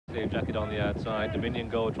Sleeve jacket on the outside. Dominion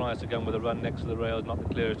Gold tries to go with a run next to the rails, not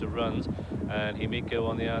the clearest of runs. And Himiko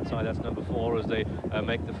on the outside, that's number 4, as they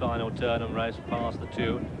make the final turn and race past the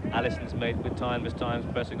 2. Allison's mate with Timeless Times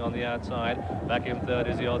pressing on the outside. Back in third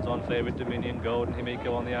is the odds-on favourite Dominion Gold, and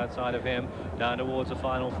Himiko on the outside of him. Down towards the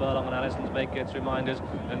final furlong, and Allison's mate gets reminders,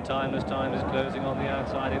 and Timeless Times is closing on the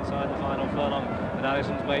outside inside the final furlong. And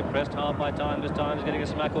Allison's mate pressed hard by Timeless Times, getting a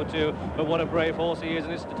smack or two. But what a brave horse he is,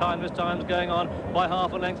 and it's the Timeless Times going on by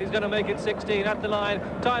half a length. He's going to make it 16 at the line.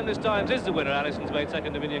 Timeless Times is the winner. Allison's mate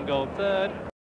second, Dominion Gold third.